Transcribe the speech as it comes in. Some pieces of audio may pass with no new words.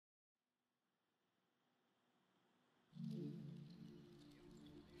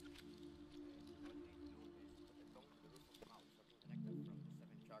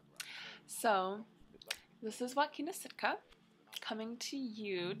So, this is Wahkeena Sitka coming to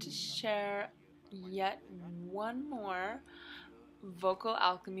you to share yet one more vocal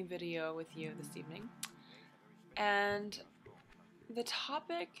alchemy video with you this evening. And the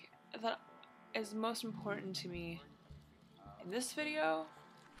topic that is most important to me in this video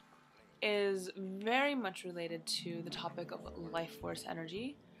is very much related to the topic of life force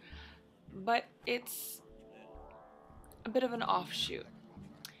energy, but it's a bit of an offshoot.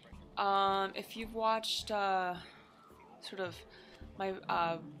 If you've watched sort of my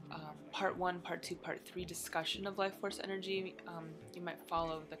part 1, part 2, part 3 discussion of life force energy, you might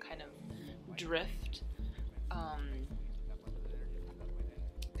follow the kind of drift,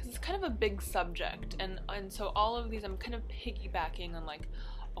 because it's kind of a big subject, and so all of these I'm kind of piggybacking on like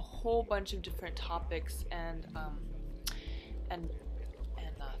a whole bunch of different topics and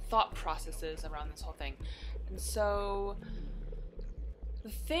thought processes around this whole thing. And so the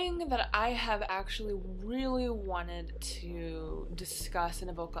thing that I have actually really wanted to discuss in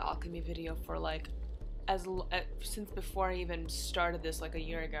a vocal alchemy video for like since before I even started this like a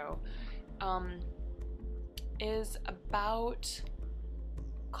year ago, is about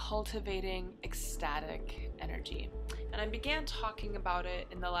cultivating ecstatic energy. And I began talking about it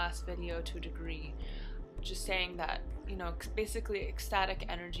in the last video to a degree, just saying that, you know, basically ecstatic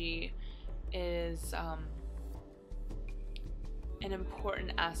energy is an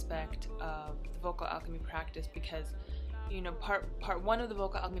important aspect of the vocal alchemy practice, because, you know, part 1 of the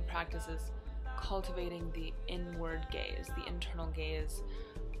vocal alchemy practice is cultivating the inward gaze, the internal gaze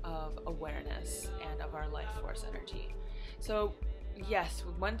of awareness and of our life force energy. So yes,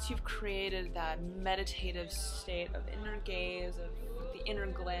 once you've created that meditative state of inner gaze, of the inner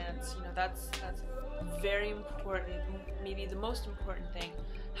glance, you know, that's very important, maybe the most important thing.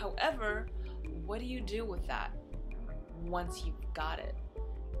 However, what do you do with that once you've got it?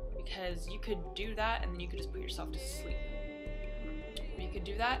 Because you could do that and then you could just put yourself to sleep. Or you could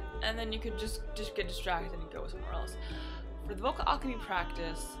do that and then you could just get distracted and go somewhere else. For the vocal alchemy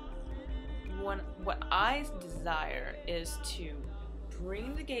practice, what I desire is to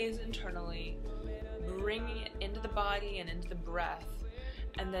bring the gaze internally, bringing it into the body and into the breath,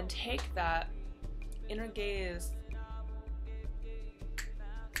 and then take that inner gaze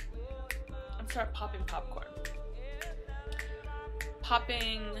and start popping popcorn.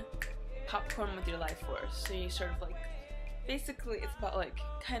 Popping popcorn with your life force. So you sort of like, basically it's about like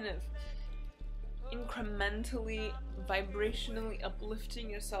kind of incrementally, vibrationally uplifting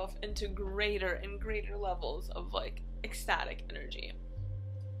yourself into greater and greater levels of like ecstatic energy.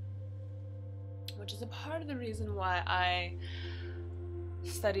 Which is a part of the reason why I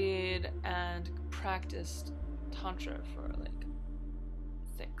studied and practiced Tantra for like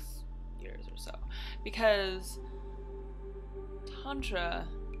 6 years or so. Because Tantra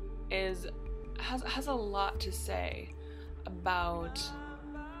has a lot to say about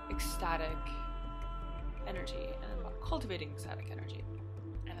ecstatic energy and about cultivating ecstatic energy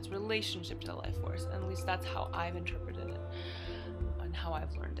and its relationship to the life force. And at least that's how I've interpreted it and how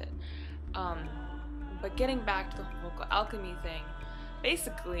I've learned it. But getting back to the vocal alchemy thing,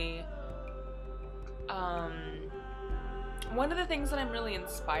 basically, one of the things that I'm really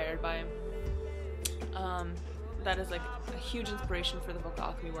inspired by, that is like a huge inspiration for the vocal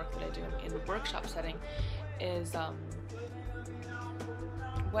alchemy work that I do in the workshop setting, is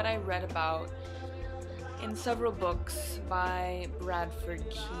what I read about in several books by Bradford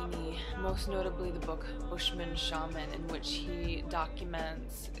Keeney, most notably the book Bushman, Shaman, in which he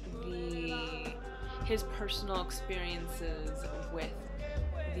documents his personal experiences with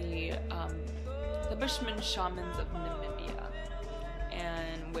the Bushman shamans of Namibia,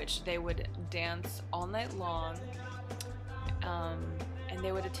 in which they would dance all night long, and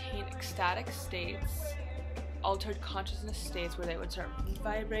they would attain ecstatic states, altered consciousness states, where they would start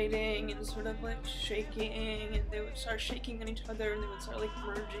vibrating and sort of like shaking, and they would start shaking on each other, and they would start like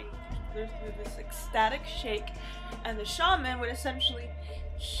merging through this ecstatic shake, and the shaman would essentially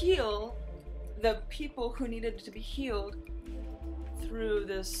heal the people who needed to be healed through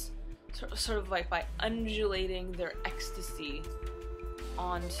this sort of like by undulating their ecstasy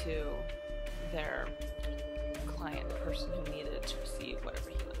onto their client, the person who needed to receive whatever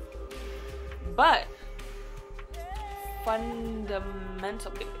healing. But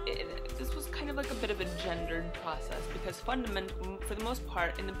this was kind of like a bit of a gendered process, because for the most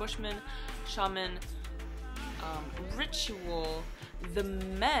part, in the Bushman shaman ritual, the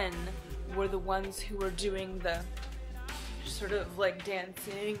men were the ones who were doing the sort of like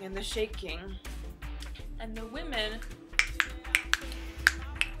dancing and the shaking, and the women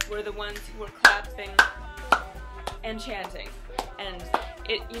were the ones who were clapping and chanting. And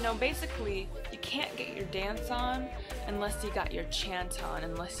Basically, you can't get your dance on unless you got your chant on,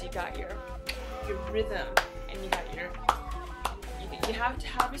 unless you got your rhythm, and you got you have to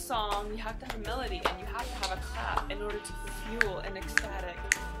have a song, you have to have a melody, and you have to have a clap in order to fuel an ecstatic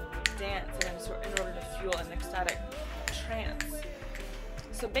dance, and in order to fuel an ecstatic trance.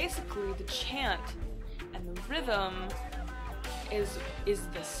 So basically, the chant and the rhythm is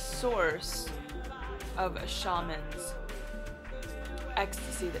the source of a shaman's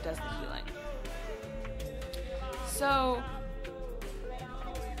ecstasy that does the healing. So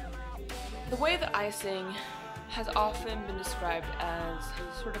the way that I sing has often been described as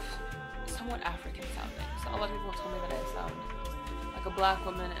sort of somewhat African sounding. So a lot of people told me that I sound like a black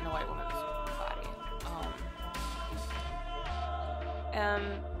woman in a white woman's body. And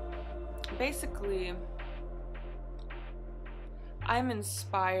basically, I'm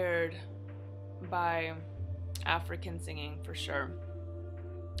inspired by African singing for sure,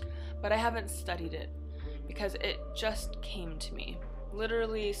 but I haven't studied it because it just came to me.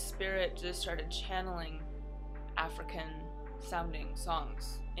 Literally, spirit just started channeling African sounding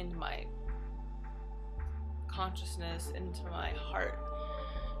songs into my consciousness, into my heart.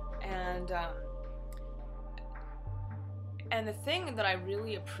 And the thing that I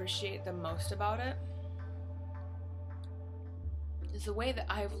really appreciate the most about it is the way that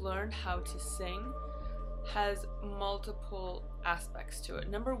I've learned how to sing has multiple aspects to it.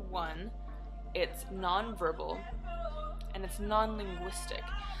 Number one, it's non-verbal and it's non-linguistic.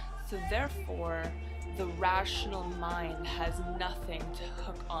 So therefore, the rational mind has nothing to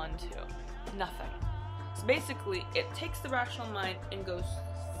hook onto. Nothing. So basically, it takes the rational mind and goes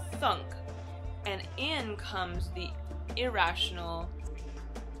thunk, and in comes the irrational,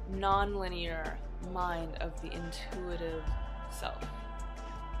 non-linear mind of the intuitive self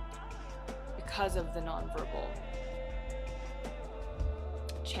because of the nonverbal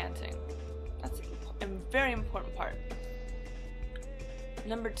chanting. That's a very important part.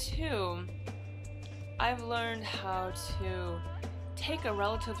 Number two, I've learned how to take a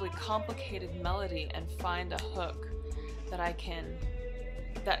relatively complicated melody and find a hook that I can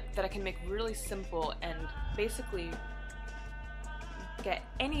make really simple and basically get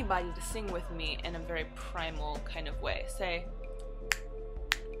anybody to sing with me in a very primal kind of way. Say,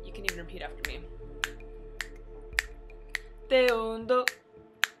 you can even repeat after me. Te hondo,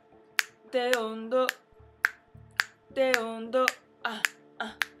 te hondo, te hondo,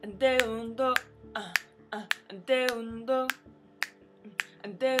 te hondo, te hondo,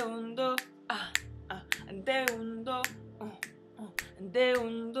 te hondo, te hondo, te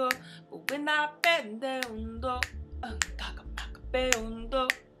hondo, when I bend te hondo, Beondo,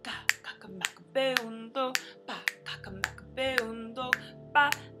 beondo, beondo,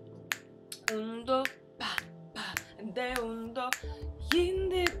 undo, deondo,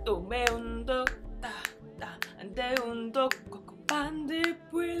 yindito beondo, deondo, pandi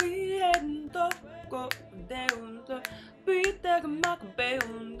puliendo, deondo, pita mak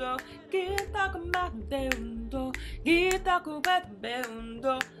beondo, kita mak deondo, kita kubet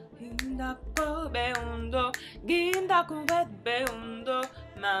beondo. Gindako beondo, gindako bet beondo,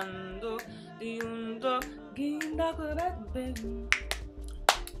 mando, diundo, gindako bet beondo.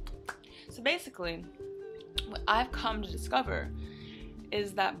 So basically, what I've come to discover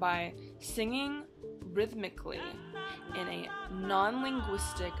is that by singing rhythmically in a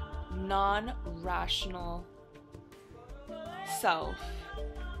non-linguistic, non-rational self,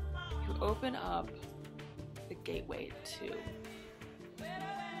 you open up the gateway to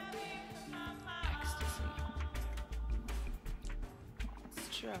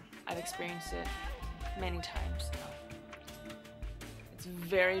true. I've experienced it many times now. It's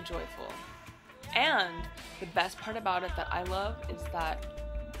very joyful. And the best part about it that I love is that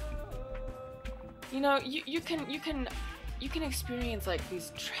you can experience like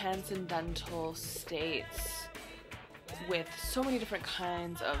these transcendental states with so many different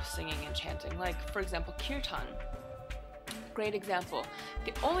kinds of singing and chanting. Like, for example, kirtan. Great example.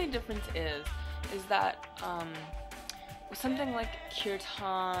 The only difference is that with something like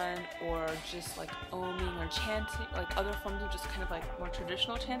kirtan or just like oming or chanting, like other forms of just kind of like more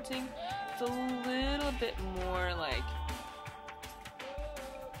traditional chanting, it's a little bit more like,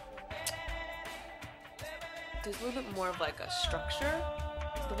 there's a little bit more of like a structure.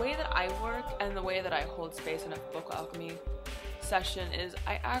 The way that I work and the way that I hold space in a vocal alchemy session is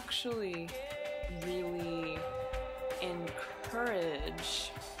I actually really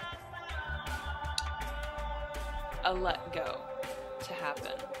encourage a let go to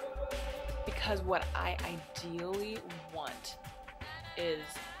happen, because what I ideally want is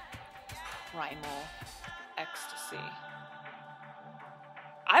primal ecstasy.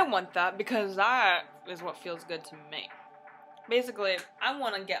 I want that because that is what feels good to me. Basically, I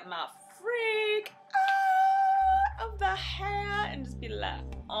want to get my freak out of the hair and just be like,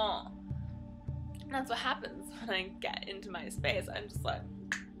 oh. And that's what happens when I get into my space. I'm just like,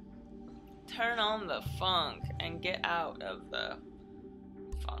 turn on the funk and get out of the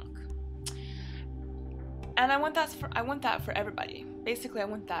funk. And I want that for everybody. Basically, I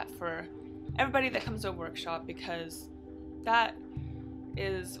want that for everybody that comes to a workshop, because that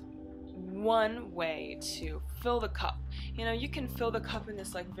is one way to fill the cup. You know, you can fill the cup in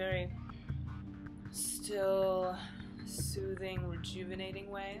this like very still, soothing, rejuvenating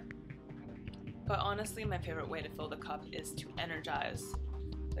way. But honestly, my favorite way to fill the cup is to energize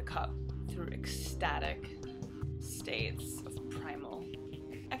the cup through ecstatic states of primal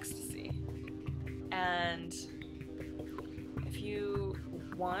ecstasy. And if you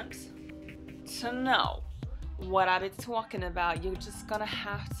want to know what I be talking about, you're just gonna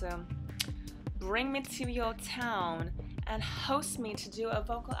have to bring me to your town and host me to do a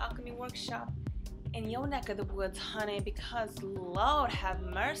vocal alchemy workshop in your neck of the woods, honey, because Lord have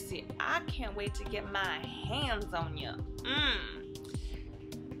mercy, I can't wait to get my hands on you.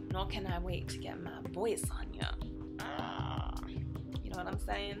 Nor can I wait to get my voice on you. You know what I'm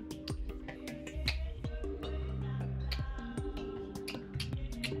saying?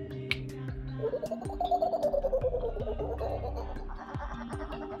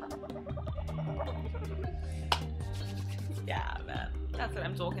 Yeah, man, that's what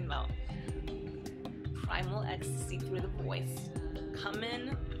I'm talking about. Primal ecstasy through the voice.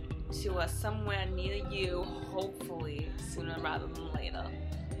 Coming to us somewhere near you, hopefully sooner rather than later.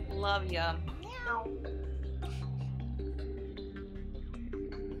 Love ya. Meow.